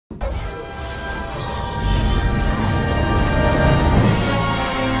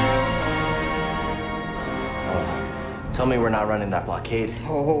Tell me we're not running that blockade.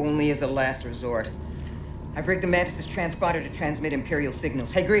 Oh, only as a last resort. I've rigged the Mantis' transponder to transmit Imperial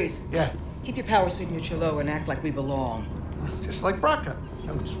signals. Hey, Grease. Yeah. Keep your power signature low and act like we belong. Just like Braca.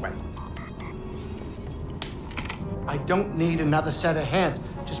 No sweat. I don't need another set of hands.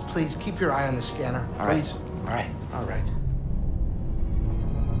 Just please keep your eye on the scanner. All right. Please. All right. All right.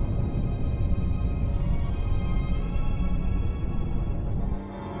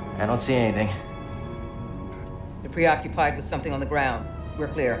 I don't see anything. They're preoccupied with something on the ground. We're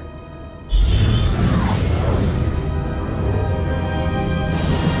clear.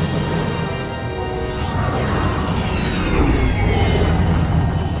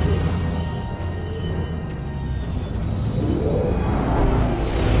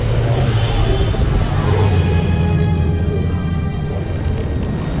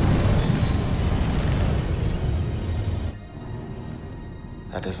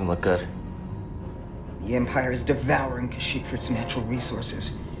 That doesn't look good. The Empire is devouring Kashyyyk for its natural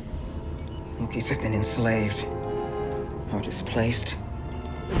resources. Wookiees have been enslaved or displaced.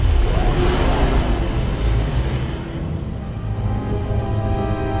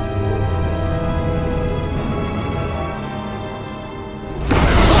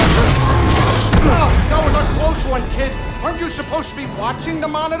 That was a close one, kid. Aren't you supposed to be watching the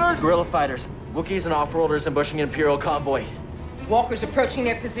monitors? Guerrilla fighters, Wookiees and off-worlders ambushing an Imperial convoy. Walkers approaching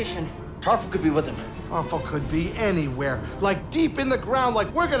their position. Tarful could be with them. Awful could be anywhere. Like deep in the ground, like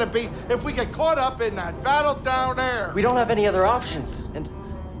we're gonna be if we get caught up in that battle down there. We don't have any other options, and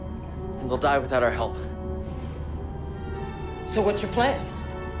they'll die without our help. So what's your plan?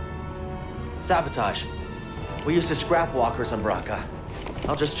 Sabotage. We used to scrap walkers on Braca.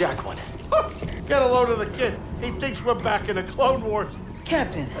 I'll just jack one. Get a load of the kid. He thinks we're back in the Clone Wars.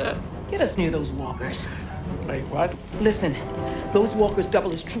 Captain, get us near those walkers. Wait, what? Listen, those walkers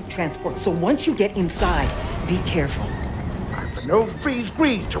double as troop transport, so once you get inside, be careful. For no freeze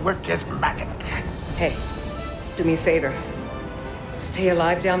grease to work his magic. Hey, do me a favor. Stay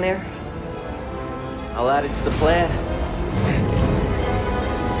alive down there. I'll add it to the plan.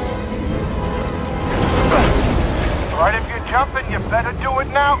 Right, if you're jumping, you better do it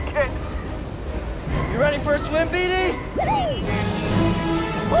now, kid. You ready for a swim, BD?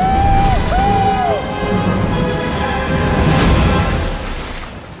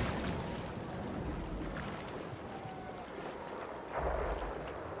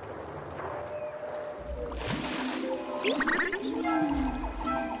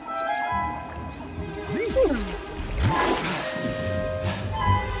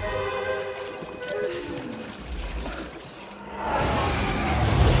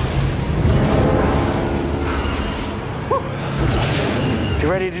 You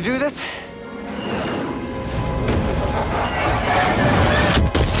ready to do this?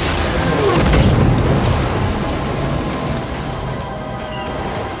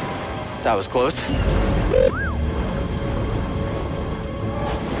 That was close.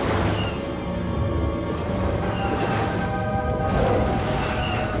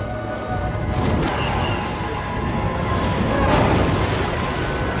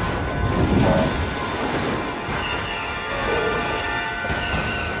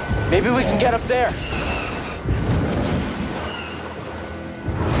 Maybe we can get up there.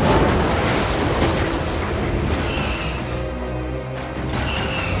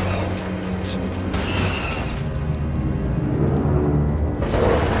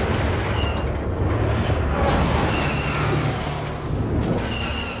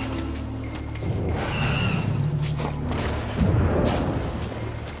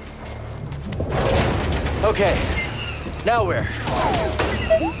 Okay, now where?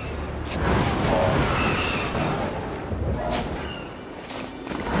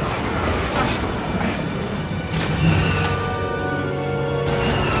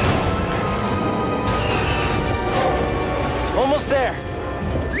 Almost there.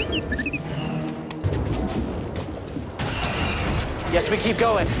 Yes, we keep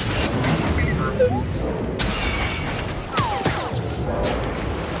going.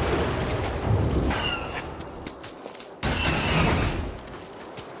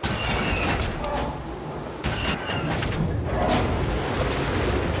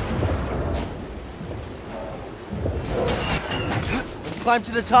 Let's climb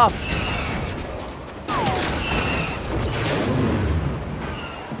to the top.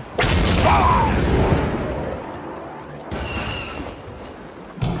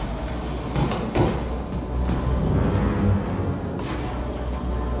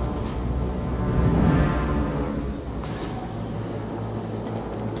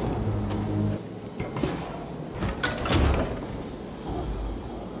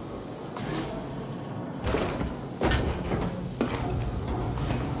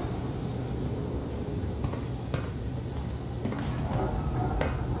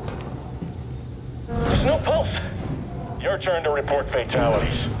 No pulse. Your turn to report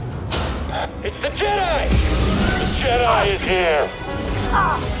fatalities. It's the Jedi! The Jedi is here!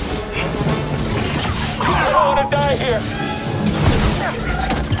 I don't want to die here!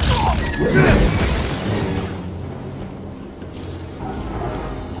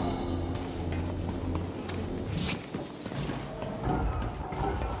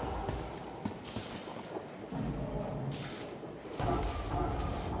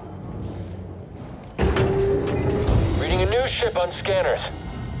 Reading a new ship on scanners.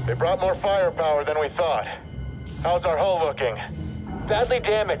 They brought more firepower than we thought. How's our hull looking? Badly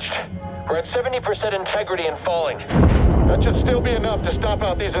damaged. We're at 70% integrity and falling. That should still be enough to stop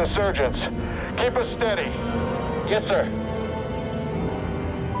out these insurgents. Keep us steady. Yes, sir.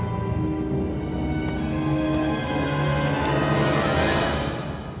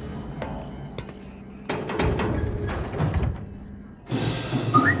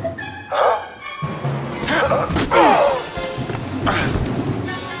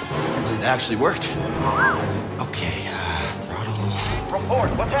 It actually worked. Okay, throttle. Report,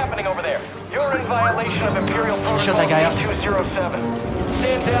 what's happening over there? You're in violation of Imperial Protocol Shut that guy up. 207.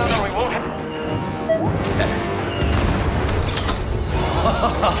 Stand down or we won't have...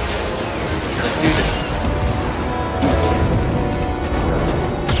 Let's do this.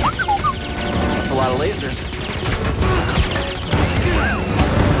 That's a lot of lasers.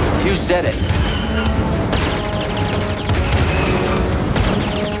 You said it.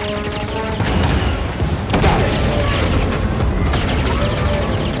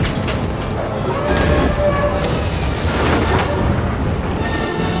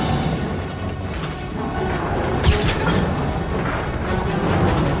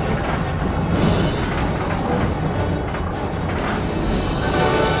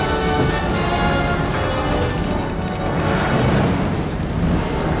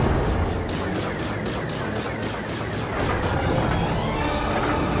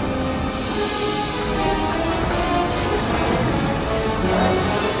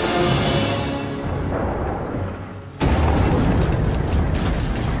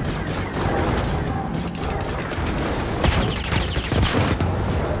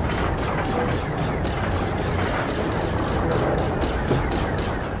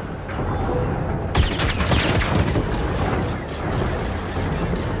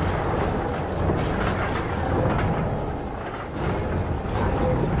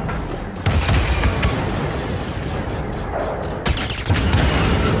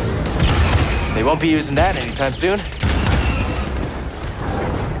 They won't be using that anytime soon.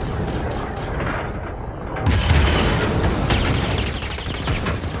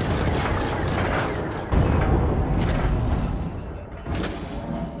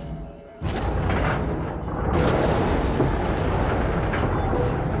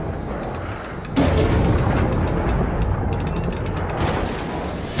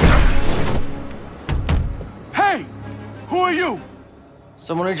 Hey! Who are you?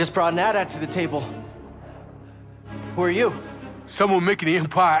 Someone who just brought an AT-AT to the table. Who are you? Someone making the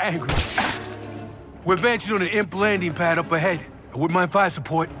Empire angry. We're advancing on an imp landing pad up ahead. I wouldn't mind fire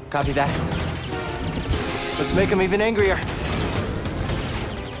support. Copy that. Let's make them even angrier.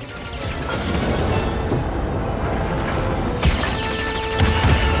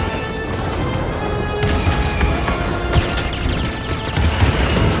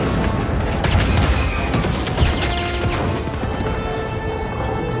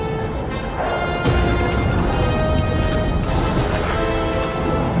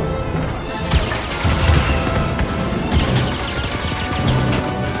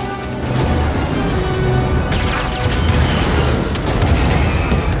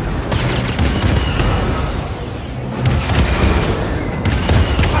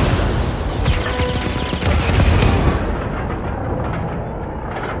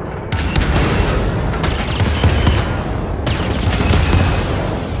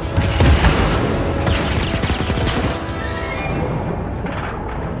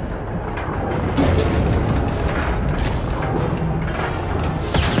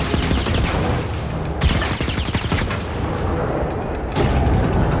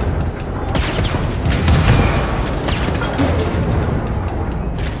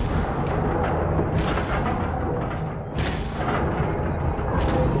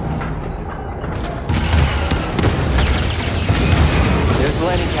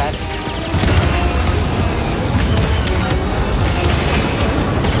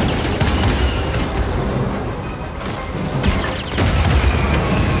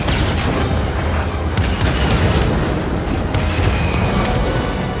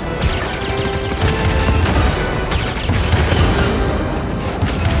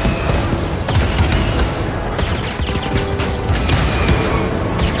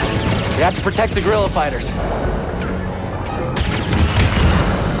 to protect the guerrilla fighters.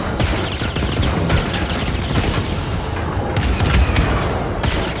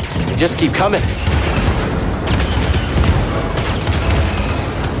 They just keep coming.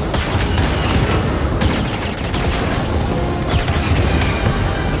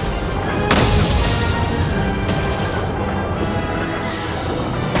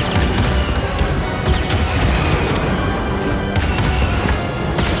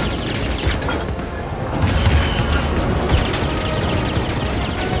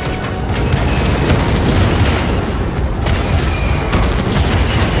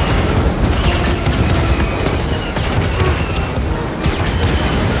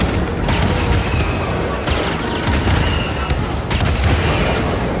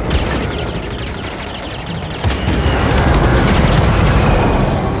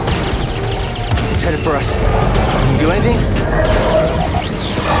 For us. Can you do anything?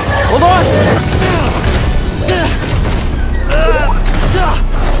 Hold on!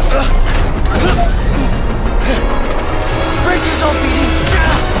 Brace yourself, Beanie!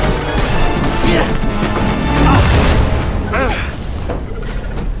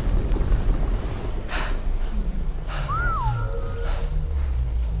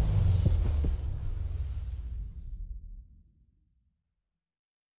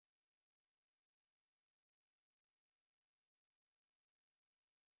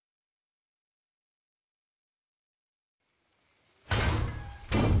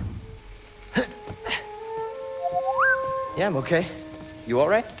 Yeah, I'm okay. You all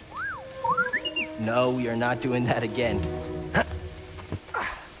right? No, you're not doing that again.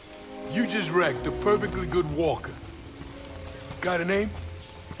 You just wrecked a perfectly good walker. Got a name?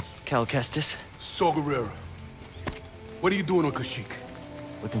 Cal Kestis? Saw Gerrera. What are you doing on Kashyyyk?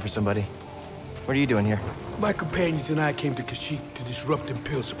 Looking for somebody. What are you doing here? My companions and I came to Kashyyyk to disrupt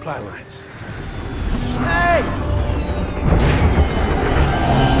Imperial supply lines. Hey!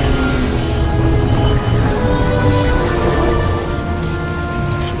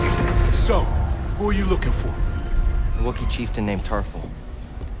 So, who are you looking for? A Wookiee chieftain named Tarful.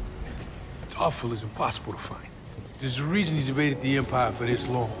 Tarful is impossible to find. There's a reason he's evaded the Empire for this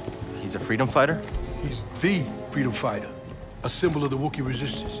long. He's a freedom fighter? He's the freedom fighter, a symbol of the Wookiee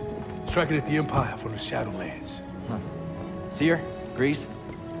resistance, striking at the Empire from the Shadowlands. Huh. Seer, Grease,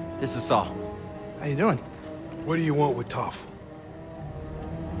 this is Saul. How you doing? What do you want with Tarful?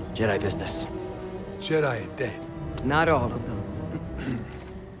 Jedi business. Jedi are dead. Not all of them.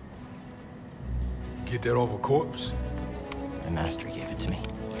 Get that off a corpse? My master gave it to me.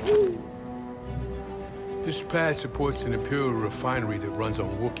 This pad supports an Imperial refinery that runs on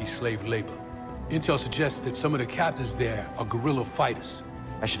Wookiee slave labor. Intel suggests that some of the captives there are guerrilla fighters.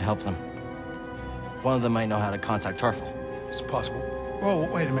 I should help them. One of them might know how to contact Tarful. It's possible.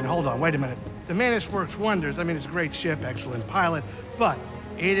 Whoa, wait a minute, hold on, wait a minute. The Mantis works wonders. I mean, it's a great ship, excellent pilot, but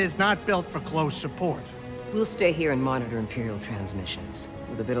it is not built for close support. We'll stay here and monitor Imperial transmissions.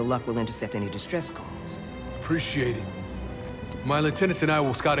 With a bit of luck, we'll intercept any distress calls. Appreciate it. My lieutenants and I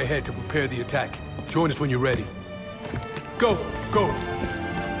will scout ahead to prepare the attack. Join us when you're ready. Go! Go!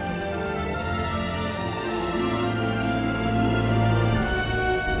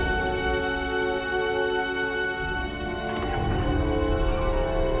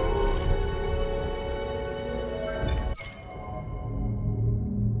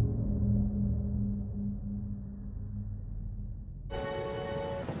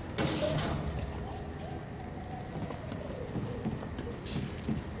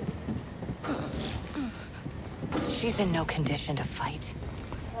 She's in no condition to fight.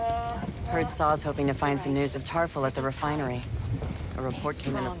 Heard Saw's hoping to find some news of Tarful at the refinery. A report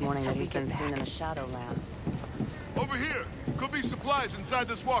came in this morning that he's been seen in the Shadowlands. Over here! Could be supplies inside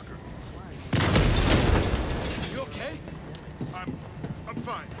this walker. You okay? I'm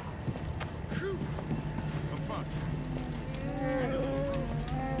fine. Phew. I'm fine.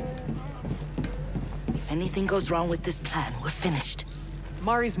 If anything goes wrong with this plan, we're finished.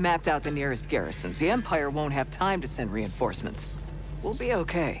 Mari's mapped out the nearest garrisons. The Empire won't have time to send reinforcements. We'll be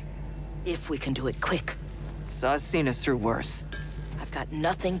okay. If we can do it quick. Saw's seen us through worse. I've got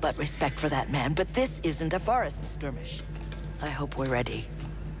nothing but respect for that man, but this isn't a forest skirmish. I hope we're ready.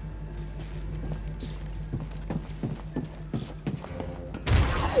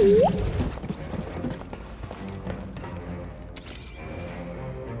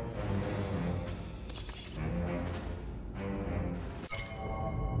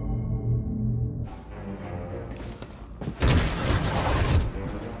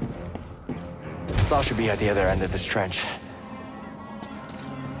 Saul should be at the other end of this trench.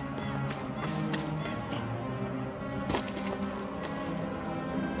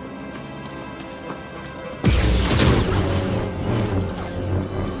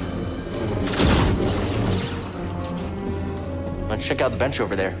 check out the bench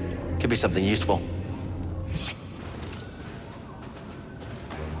over there. Could be something useful.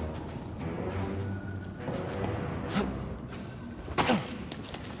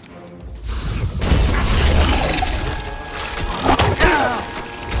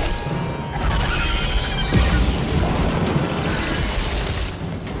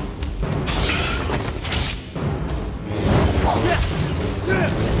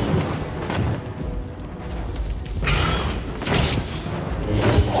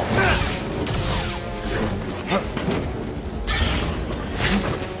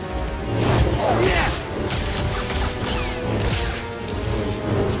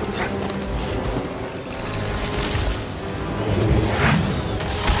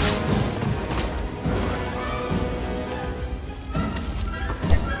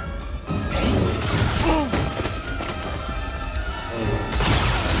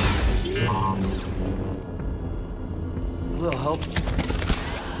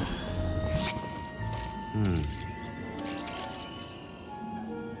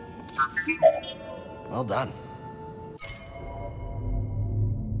 Well done.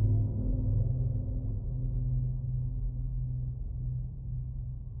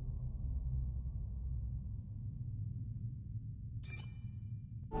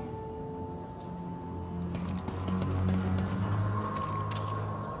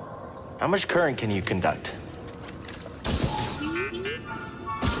 How much current can you conduct?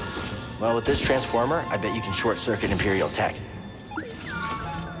 Well, with this transformer, I bet you can short-circuit Imperial tech.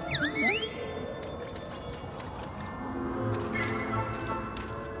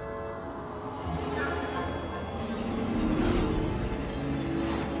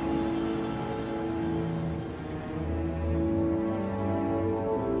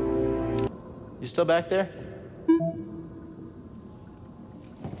 You still back there?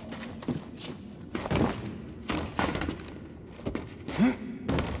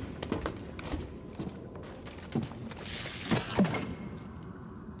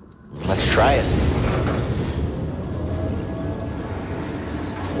 Let's try it.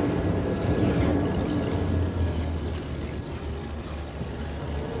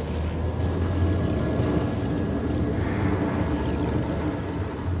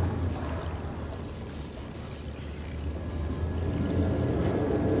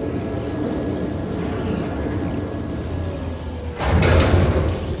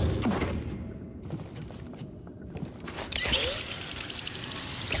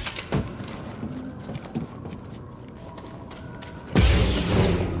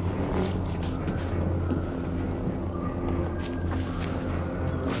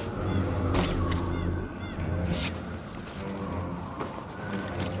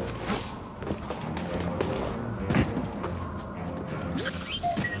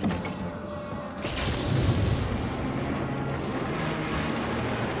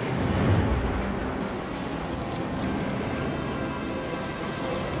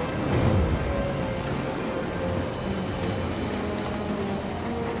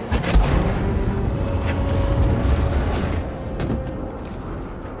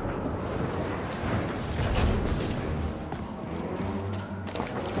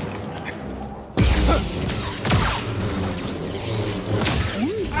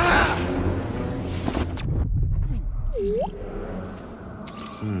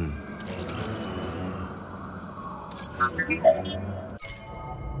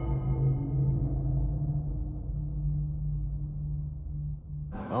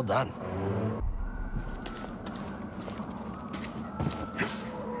 Well done.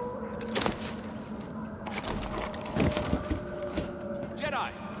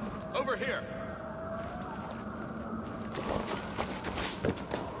 Jedi, over here.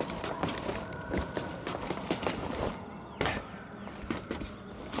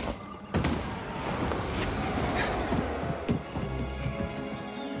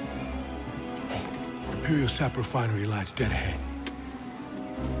 Imperial sap refinery lies dead ahead.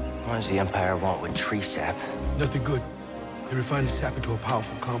 What does the Empire want with tree sap? Nothing good. They refine the sap into a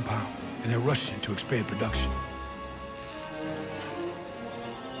powerful compound, and they're rushing to expand production.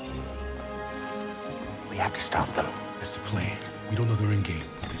 We have to stop them. That's the plan. We don't know their end game,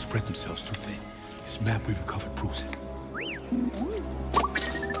 but they spread themselves too thin. This map we recovered proves it.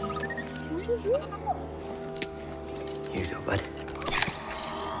 Here you go, bud.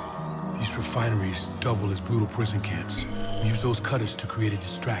 These refineries double as brutal prison camps. We use those cutters to create a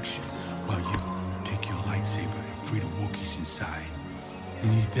distraction, while you take your lightsaber and free the Wookiees inside. We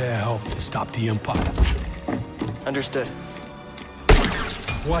need their help to stop the Empire. Understood.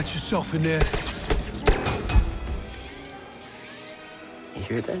 Watch yourself in there. You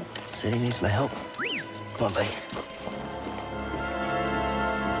hear that? Said he needs my help. Come on, buddy.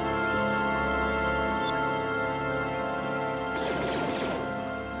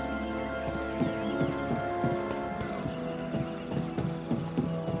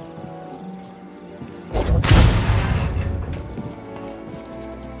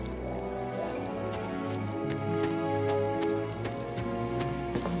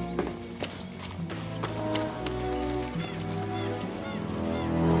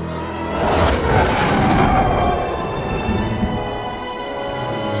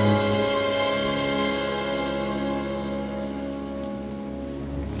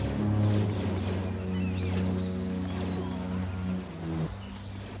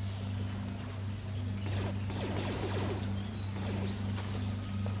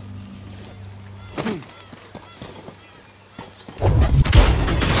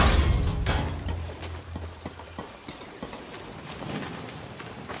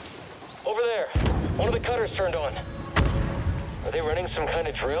 kind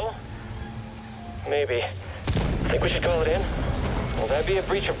of drill? Maybe. Think we should call it in? Well, that'd be a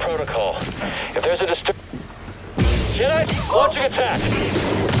breach of protocol. If there's a Jedi, launching attack!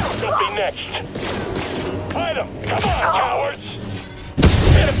 Don't be next. Fight him! Come on, cowards!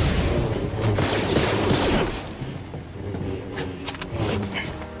 Hit him!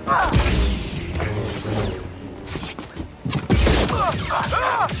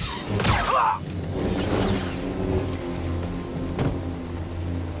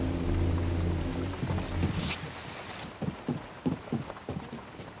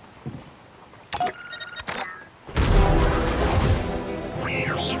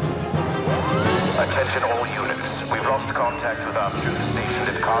 Attention all units. We've lost contact with our troops stationed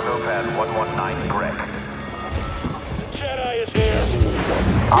at cargo pad 119 Greg. Jedi is here!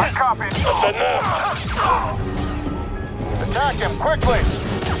 I copy. That's enough! Attack him, quickly!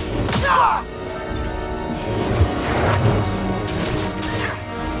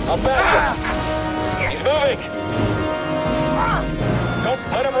 I'll back him! He's moving! Don't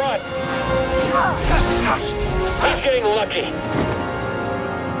let him run! He's getting lucky!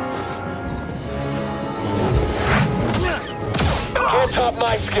 Can't top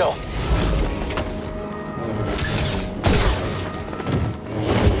my skill!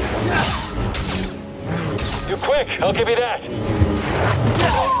 You're quick, I'll give you that!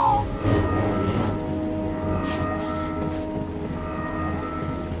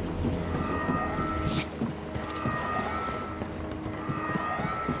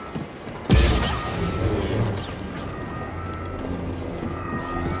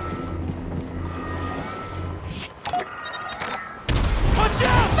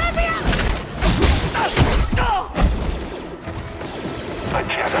 A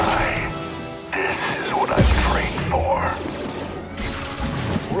Jedi. This is what I've trained for.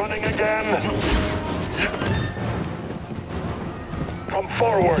 Running again! Come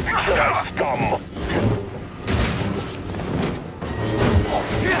forward, Jedi scum!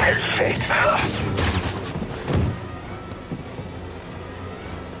 Fate.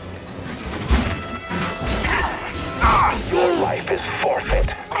 Your life is forfeit.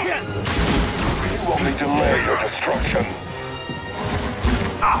 You only delay your destruction.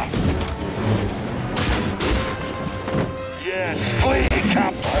 Yes, flee,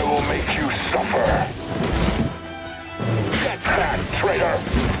 Cap. I will make you suffer. Get back, traitor.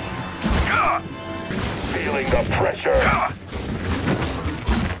 Feeling the pressure.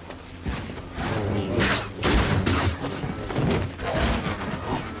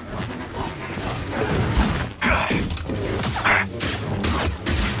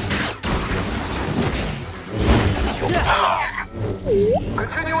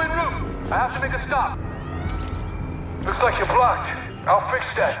 Continue en route. I have to make a stop. Looks like you're blocked. I'll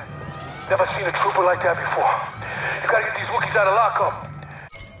fix that. Never seen a trooper like that before. You gotta get these Wookiees out of lockup.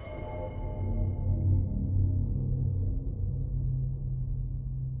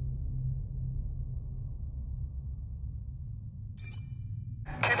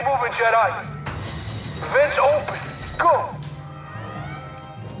 Keep moving, Jedi. Vents open. Go.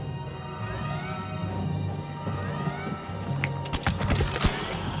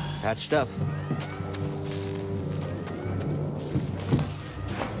 Patched up.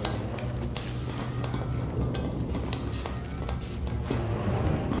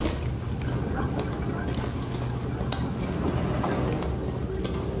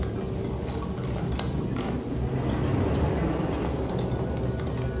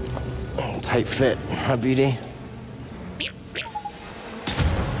 Tight fit, huh, BD?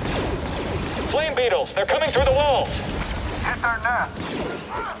 Flame beetles, they're coming through the walls! Hit their nest.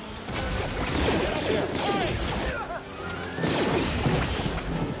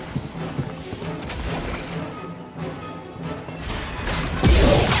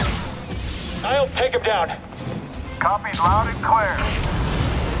 I'll take him down. Copied loud and clear.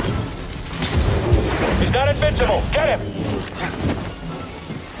 He's not invincible. Get him!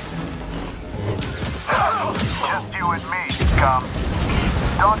 Just you and me, scum.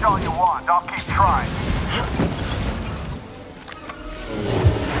 Dodge all you want. I'll keep trying.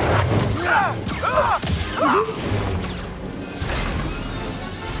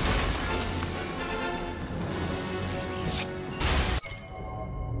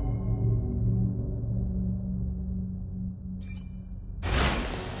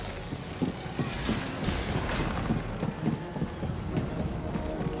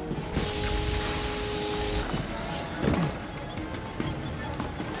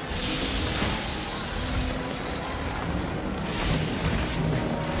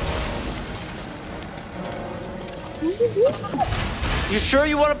 You sure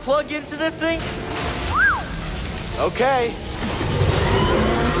you want to plug into this thing? Okay.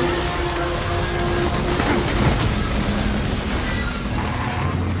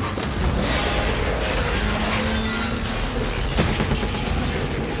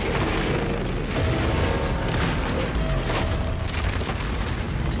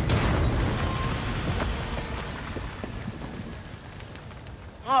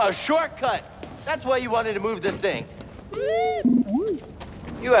 Oh, shortcut! That's why you wanted to move this thing.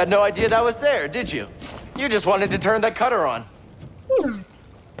 You had no idea that was there, did you? You just wanted to turn that cutter on.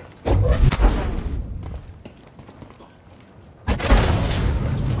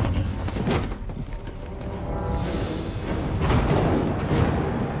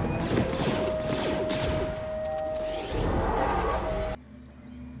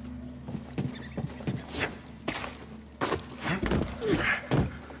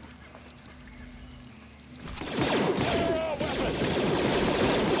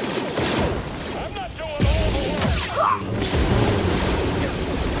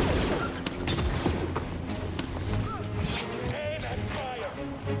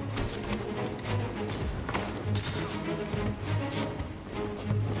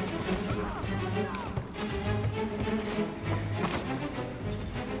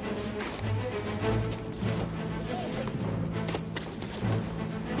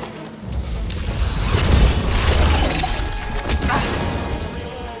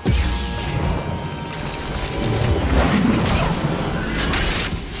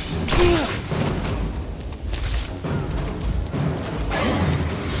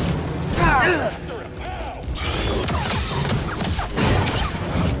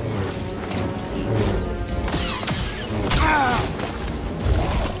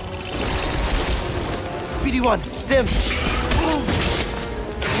 PD-1, stim!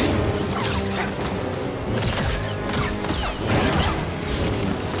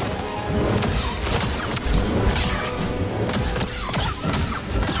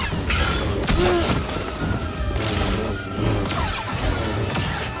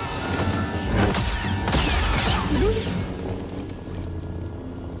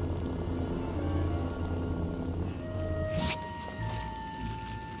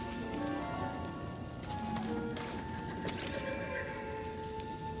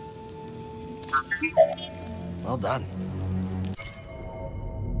 Well done.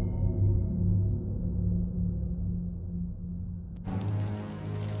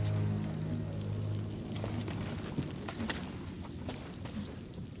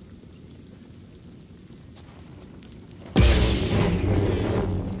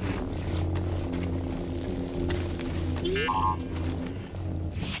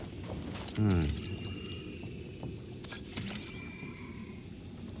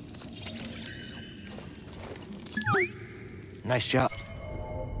 Nice job.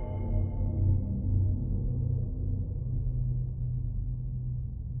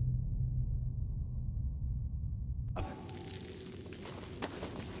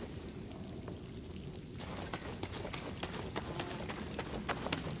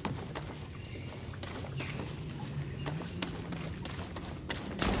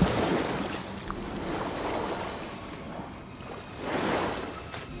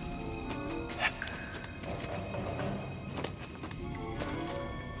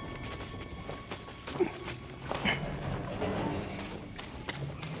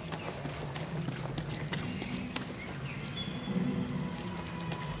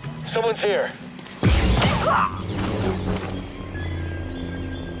 Someone's here.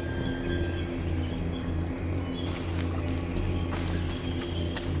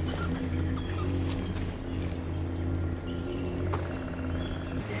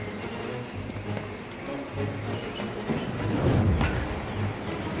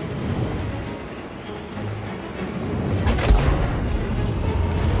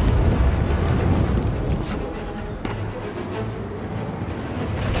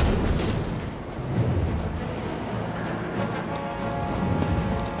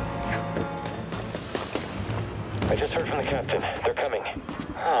 I just heard from the captain. They're coming.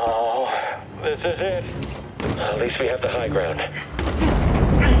 Oh, this is it. At least we have the high ground.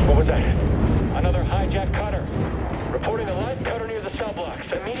 What was that? Another hijacked cutter. Reporting a live cutter near the cell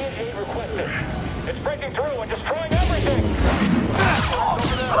blocks. Immediate aid requested. It's breaking through and destroying everything.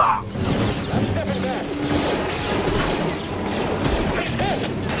 I'm stepping back. He's hit.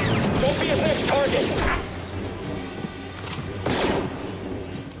 Don't be his next target.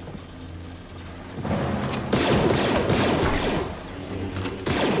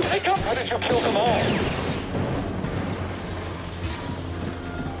 How did you kill them all?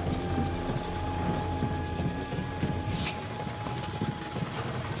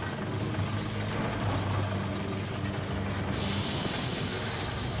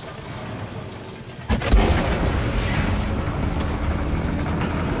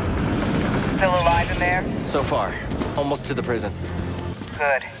 Still alive in there? So far. Almost to the prison.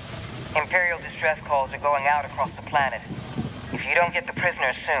 Good. Imperial distress calls are going out across the planet. If you don't get the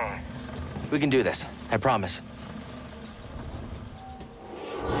prisoners soon... We can do this. I promise.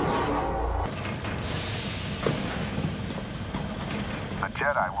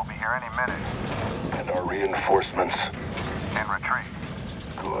 Jedi will be here any minute. And our reinforcements? In retreat.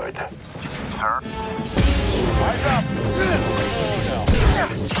 Good. Sir? Rise up!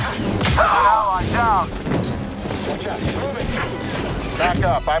 Ally down! Watch out, he's moving. Back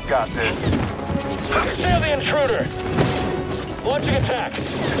up, I've got this. Conceal the intruder! Launching attack!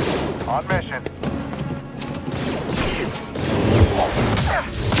 On mission.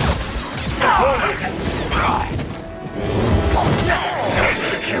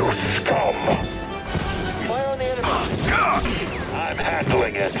 You scum! Fire on the enemy! I'm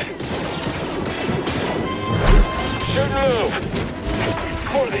handling it. Shoot and move!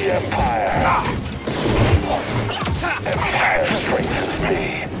 For the Empire! Empire strengthens me.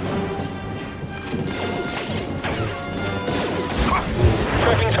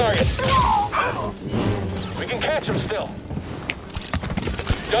 Tracking target. We can catch him still.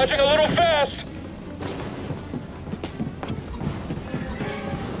 Dodging a little fast.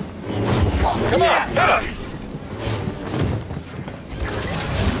 Come on, hit him!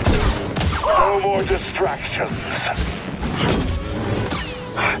 No more distractions.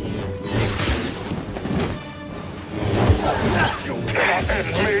 You cannot end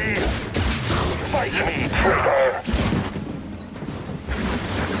me. Fight me, traitor.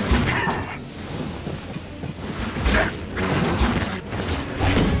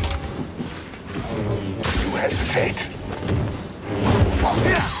 You hesitate.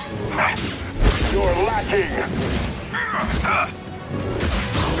 You're lacking.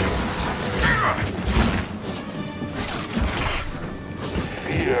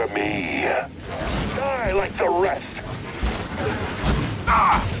 Fear me. Die like the rest.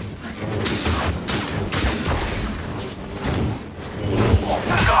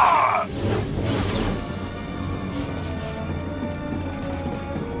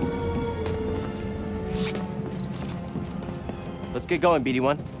 Let's get going,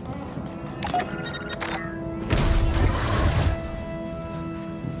 BD1.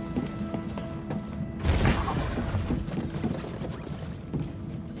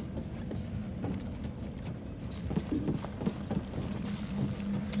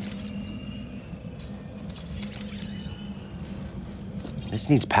 This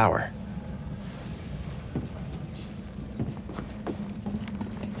needs power.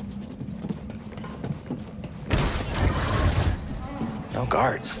 No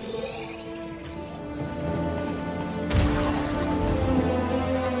guards.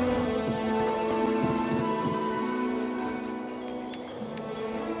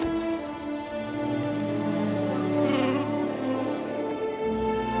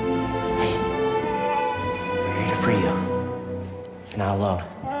 Hey, we're here to free you. You're not alone.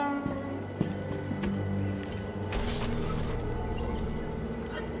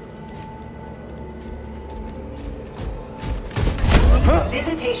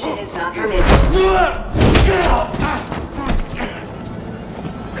 Visitation is not permitted.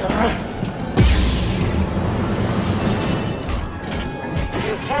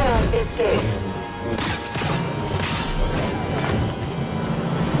 You cannot escape.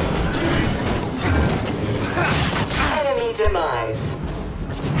 Enemy demise.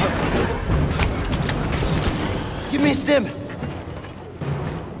 Give me a stim.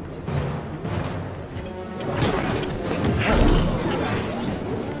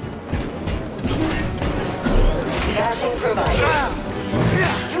 Dashing provided.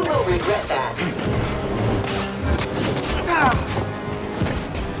 You will regret that.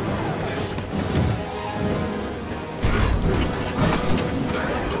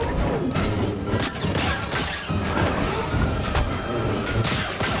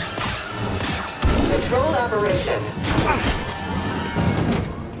 Controlled operation.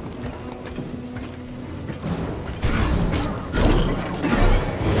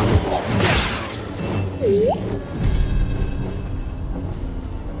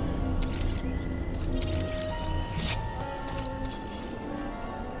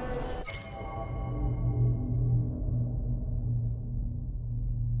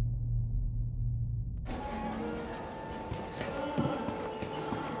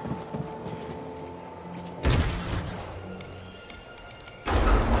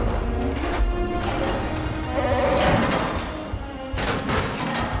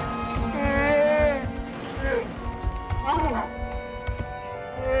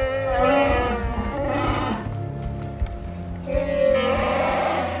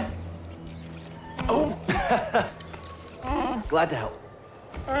 Glad to help.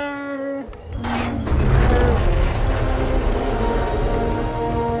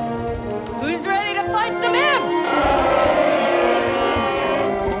 Who's ready to fight some imps?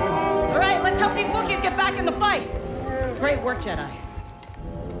 All right, let's help these Wookiees get back in the fight. Great work, Jedi.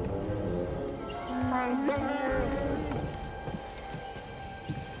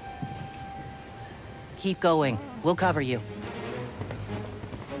 Keep going. We'll cover you.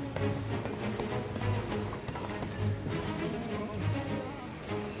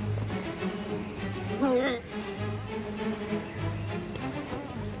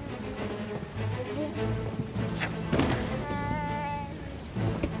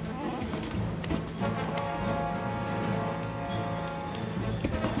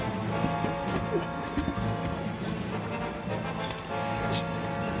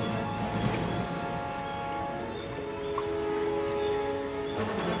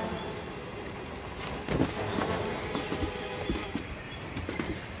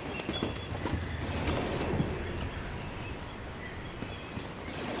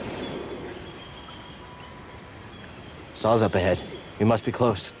 Saw's up ahead. We must be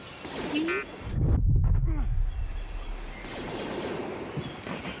close. Keep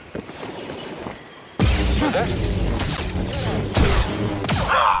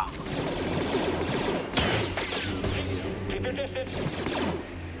your distance.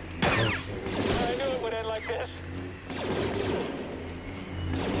 I knew it would end like this.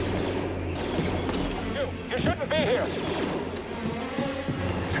 You shouldn't be here.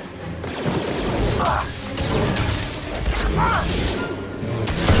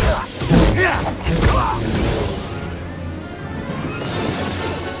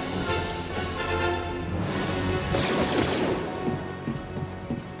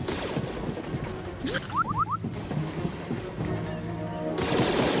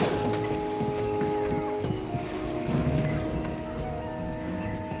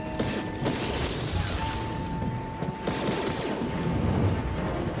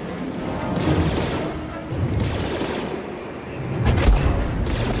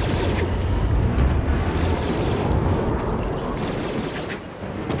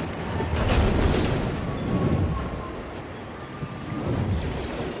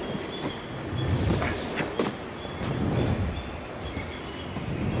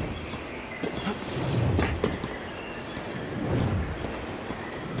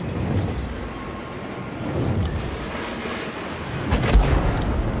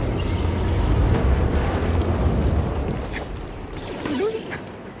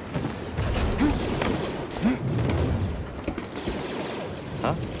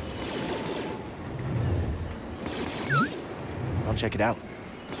 I'll check it out.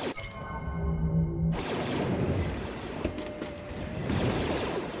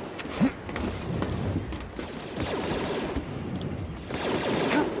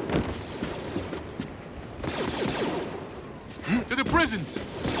 To the prisons!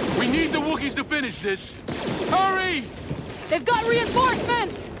 We need the Wookiees to finish this! Hurry! They've got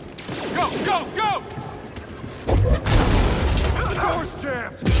reinforcements! Go, go, go! The door's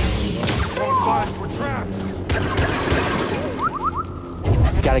jammed! Don't fight, we're trapped!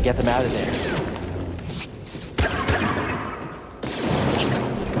 Gotta get them out of there.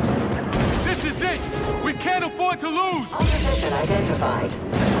 This is it! We can't afford to lose! Opposition identified.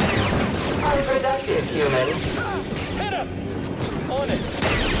 Unproductive, human. Hit him! On it!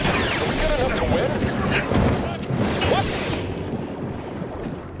 Are we good enough to win? What?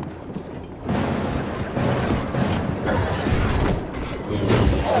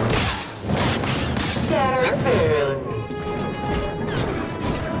 Scatter spill.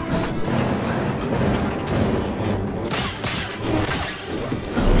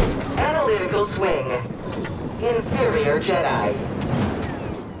 Analytical swing. Inferior Jedi.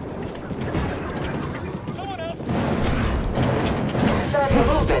 Sudden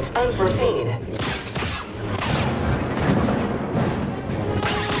movement unforeseen.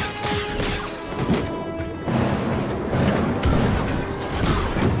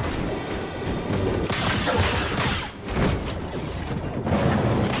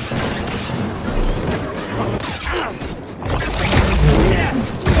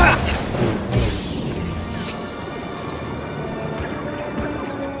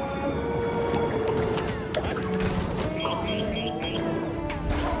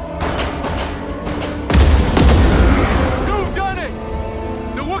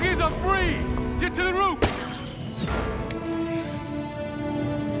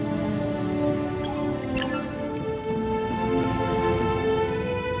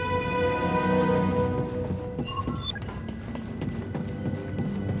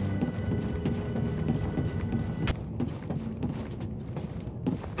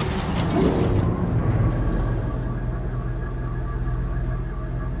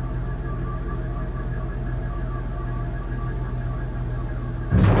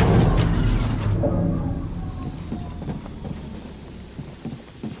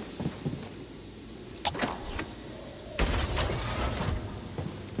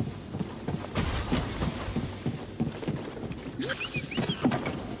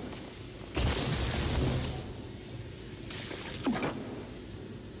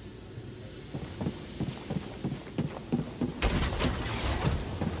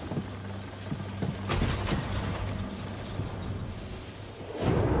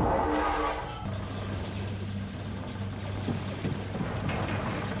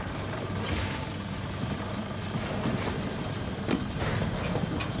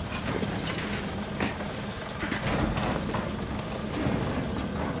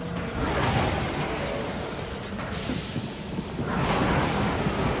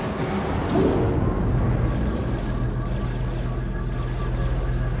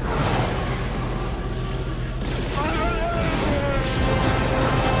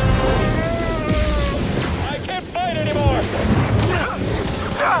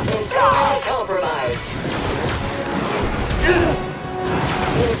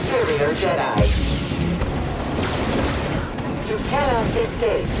 inferior Jedi. You cannot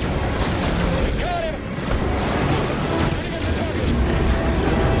escape. We got him!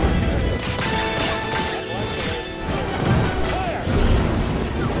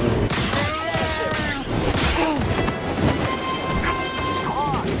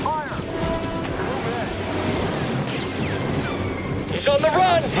 He's on the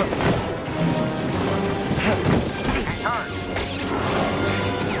run!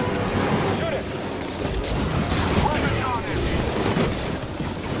 Shoot him!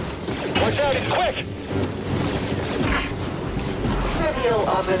 Watch out, he's quick! Trivial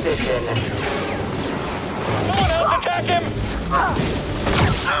opposition. Someone else attack him!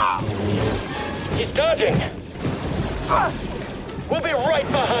 He's dodging! We'll be right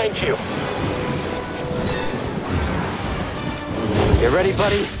behind you! You ready,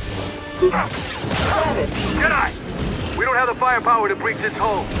 buddy? Jedi! We don't have the firepower to breach its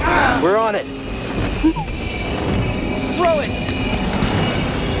hull. We're on it. Throw it!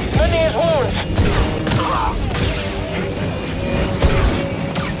 Mend his wounds!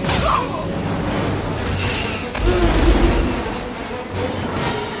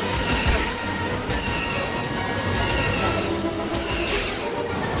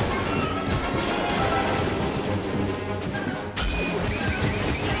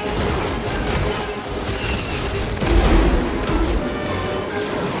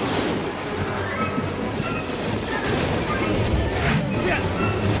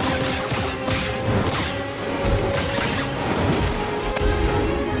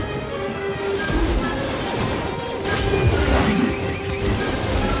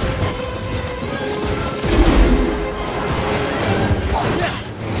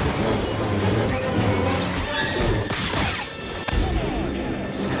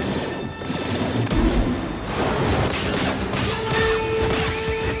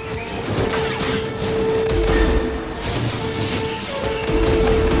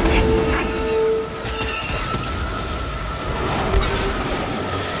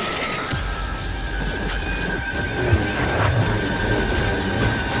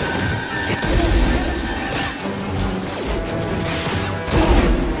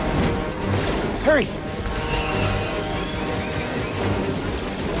 Hurry!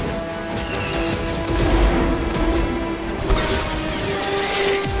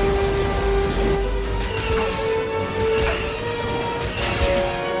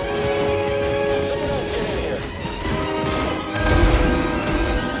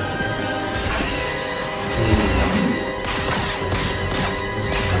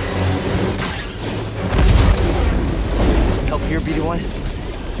 Some help here, BD1?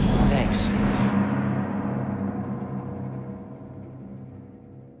 Thanks.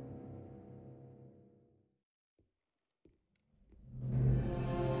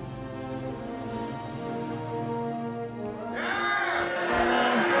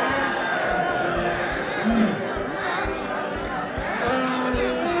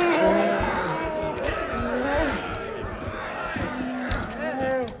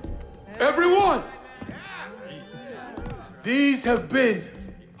 Everyone! These have been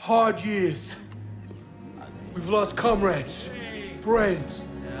hard years. We've lost comrades, friends,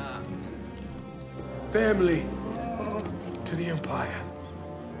 family to the Empire.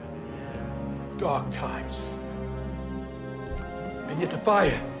 Dark times. And yet the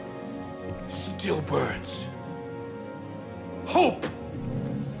fire still burns. Hope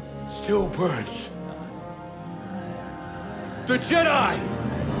still burns. The Jedi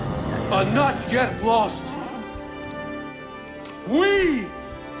are not yet lost. We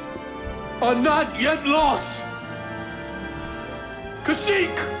are not yet lost.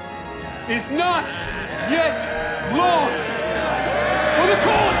 Kashyyyk is not yet lost. For the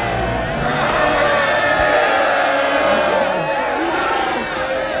cause!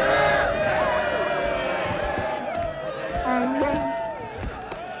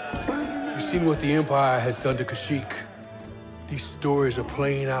 You've seen what the Empire has done to Kashyyyk. These stories are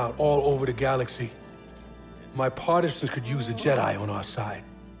playing out all over the galaxy. My partisans could use a Jedi on our side.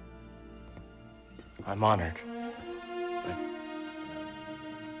 I'm honored.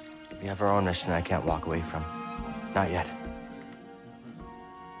 But we have our own mission I can't walk away from. Not yet.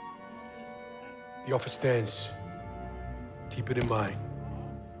 The offer stands. Keep it in mind.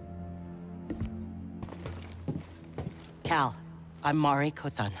 Cal, I'm Mari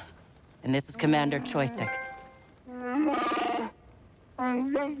Kosan, and this is Commander Kashyyyk.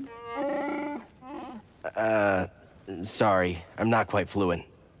 Sorry. I'm not quite fluent.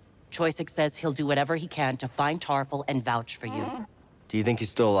 Kashyyyk says he'll do whatever he can to find Tarful and vouch for you. Do you think he's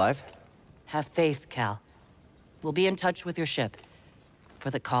still alive? Have faith, Cal. We'll be in touch with your ship. for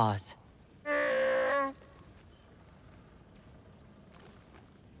the cause.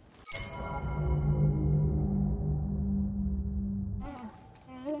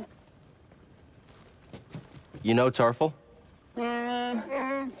 You know Tarful?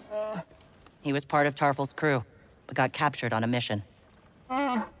 He was part of Tarful's crew, but got captured on a mission.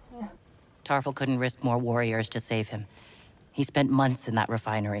 Tarful couldn't risk more warriors to save him. He spent months in that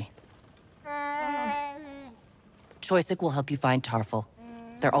refinery. Kashyyyk will help you find Tarful.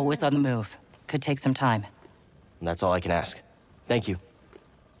 They're always on the move. Could take some time. And that's all I can ask. Thank you.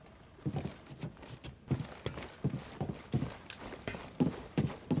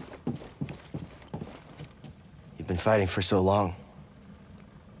 You've been fighting for so long.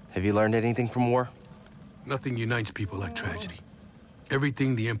 Have you learned anything from war? Nothing unites people like tragedy.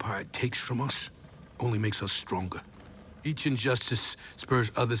 Everything the Empire takes from us only makes us stronger. Each injustice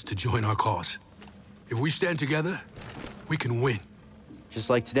spurs others to join our cause. If we stand together, we can win. Just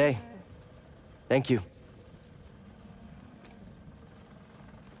like today. Thank you.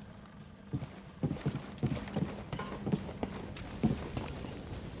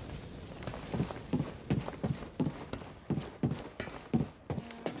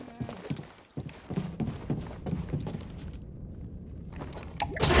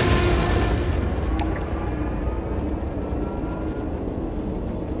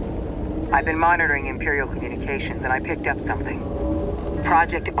 I've been monitoring Imperial communications, and I picked up something.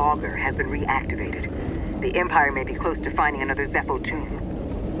 Project Augur has been reactivated. The Empire may be close to finding another Zeffo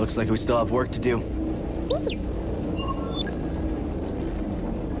tomb. Looks like we still have work to do.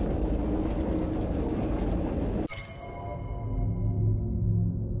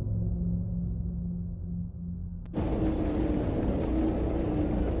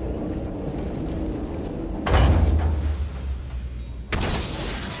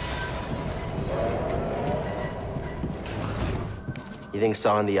 You think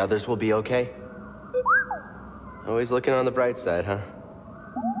Saw and the others will be okay? Always looking on the bright side, huh?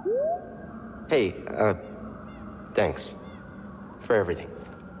 Hey, thanks. For everything.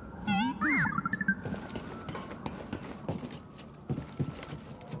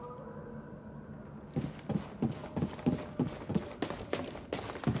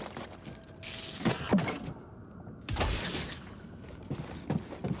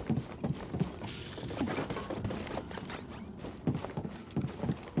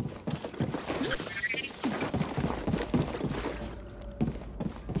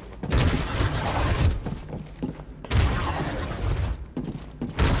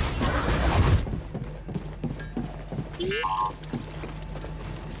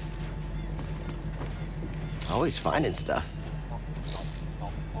 Always finding stuff.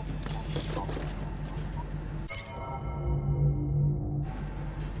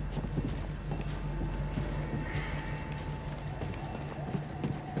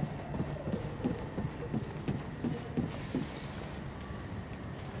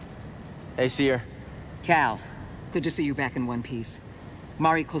 Hey, Seer. Cal, good to see you back in one piece.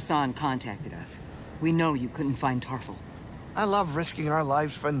 Mari Kosan contacted us. We know you couldn't find Tarful. I love risking our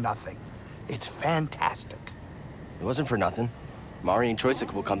lives for nothing. It's fantastic. It wasn't for nothing. Mari and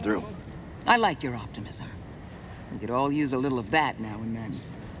Kashyyyk will come through. I like your optimism. We could all use a little of that now and then.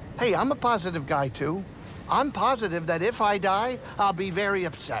 Hey, I'm a positive guy, too. I'm positive that if I die, I'll be very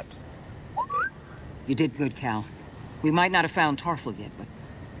upset. You did good, Cal. We might not have found Tarful yet, but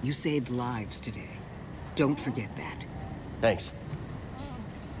you saved lives today. Don't forget that. Thanks.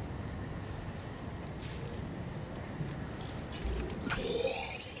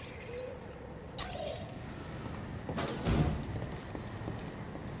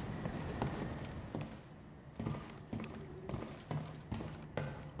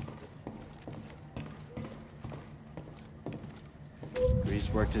 Reese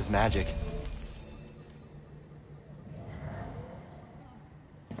worked his magic.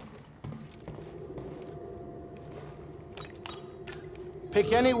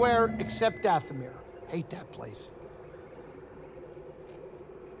 Pick anywhere except Dathomir. Hate that place.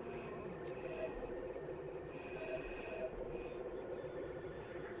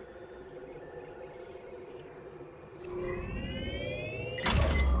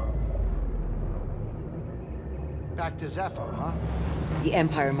 Back to Zeffo, huh? The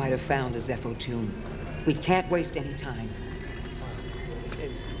Empire might have found a Zeffo tomb. We can't waste any time.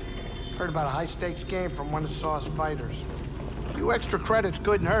 Pity. Heard about a high-stakes game from one of Saw's fighters. A few extra credits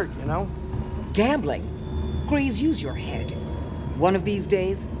couldn't hurt, you know? Gambling? Grease, use your head. One of these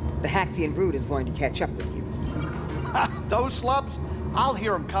days, the Haxian brood is going to catch up with you. Those slubs? I'll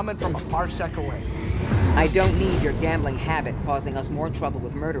hear them coming from a parsec away. I don't need your gambling habit causing us more trouble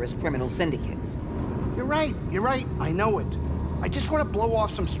with murderous criminal syndicates. You're right, I know it. I just want to blow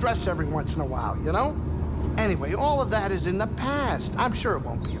off some stress every once in a while, you know? Anyway, all of that is in the past. I'm sure it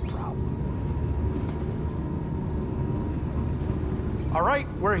won't be a problem. All right,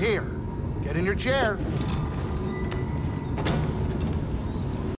 we're here. Get in your chair.